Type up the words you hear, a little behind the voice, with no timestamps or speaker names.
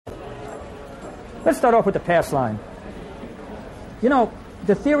Let's start off with the pass line. You know,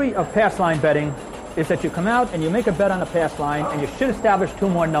 the theory of pass line betting is that you come out and you make a bet on a pass line and you should establish two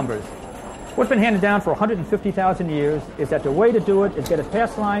more numbers. What's been handed down for 150,000 years is that the way to do it is get a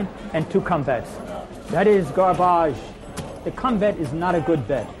pass line and two come bets. That is garbage. The come bet is not a good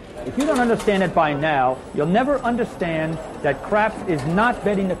bet. If you don't understand it by now, you'll never understand that craps is not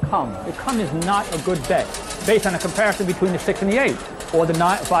betting the come. The come is not a good bet based on a comparison between the 6 and the 8 or the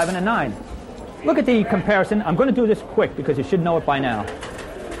 5 and the 9. Look at the comparison. I'm going to do this quick because you should know it by now.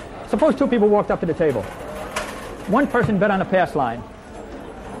 Suppose two people walked up to the table. One person bet on a pass line.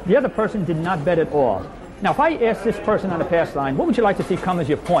 The other person did not bet at all. Now, if I ask this person on the pass line, what would you like to see come as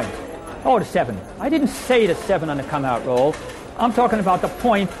your point? Oh, the 7. I didn't say the 7 on the come-out roll. I'm talking about the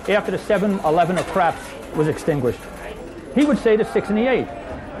point after the 7, 11, or craps was extinguished. He would say the 6 and the 8.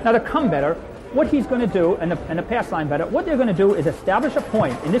 Now, the come better, what he's going to do, and the pass line better, what they're going to do is establish a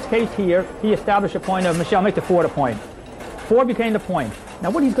point. In this case here, he established a point of, Michelle, make the 4 the point. 4 became the point.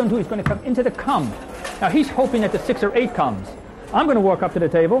 Now, what he's going to do, he's going to come into the come. Now, he's hoping that the 6 or 8 comes. I'm going to walk up to the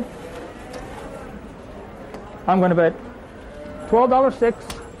table. I'm going to bet $12.06,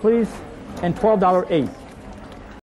 please, and $12.08.